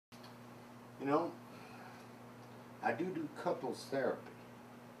You know, I do couples therapy.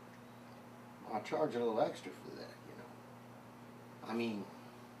 I charge a little extra for that, you know. I mean,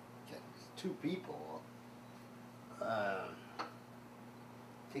 two people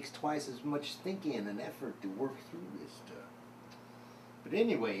takes twice as much thinking and effort to work through this stuff. But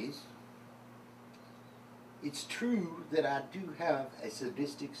anyways, it's true that I do have a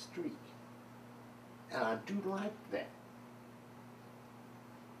sadistic streak. And I do like that.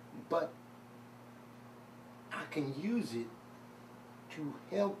 But I can use it to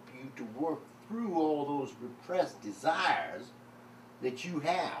help you to work through all those repressed desires that you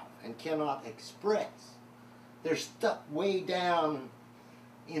have and cannot express. They're stuck way down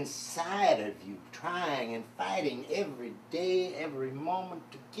inside of you, trying and fighting every day, every moment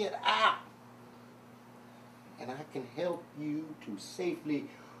to get out. And I can help you to safely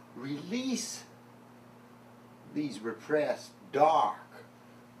release these repressed, dark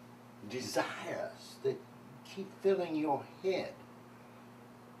desires that keep filling your head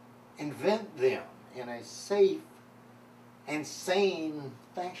and vent them in a safe and sane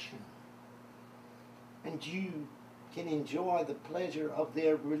fashion. And you can enjoy the pleasure of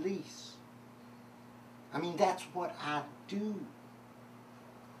their release. I mean, that's what I do.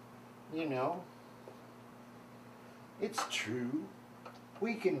 You know, it's true.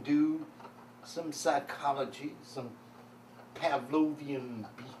 We can do some psychology, some Pavlovian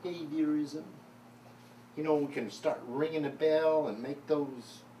behaviorism. You know, we can start ringing a bell and make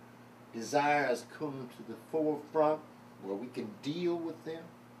those desires come to the forefront where we can deal with them.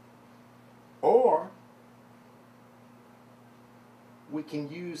 Or we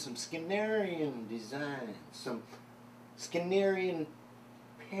can use some Skinnerian design, some Skinnerian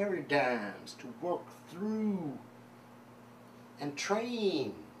paradigms to work through and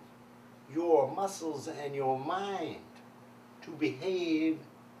train your muscles and your mind to behave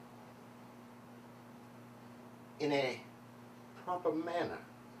in a proper manner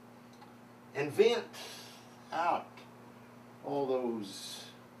and vent out all those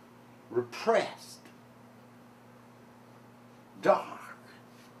repressed, dark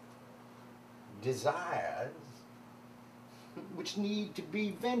desires which need to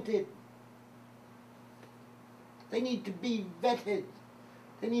be vented. They need to be vetted.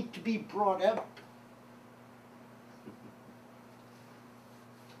 They need to be brought up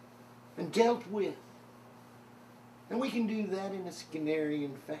and dealt with. And we can do that in a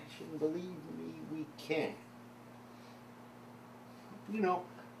Skinnerian fashion. Believe me, we can. You know,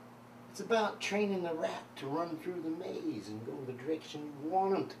 it's about training the rat to run through the maze and go the direction you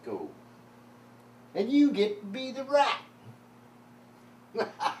want him to go. And you get to be the rat.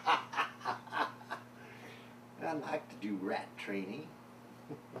 I like to do rat training.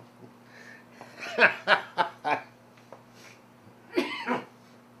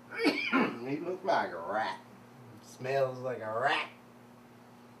 He looks like a rat. Smells like a rat.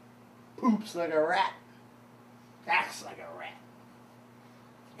 Poops like a rat. Acts like a rat.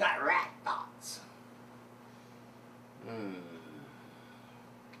 Got rat thoughts.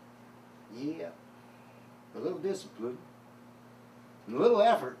 Yeah. A little discipline. And a little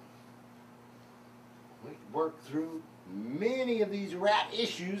effort. We can work through many of these rat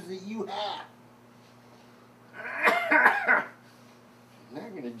issues that you have. And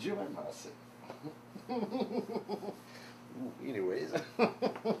I'm going to enjoy myself. Anyways.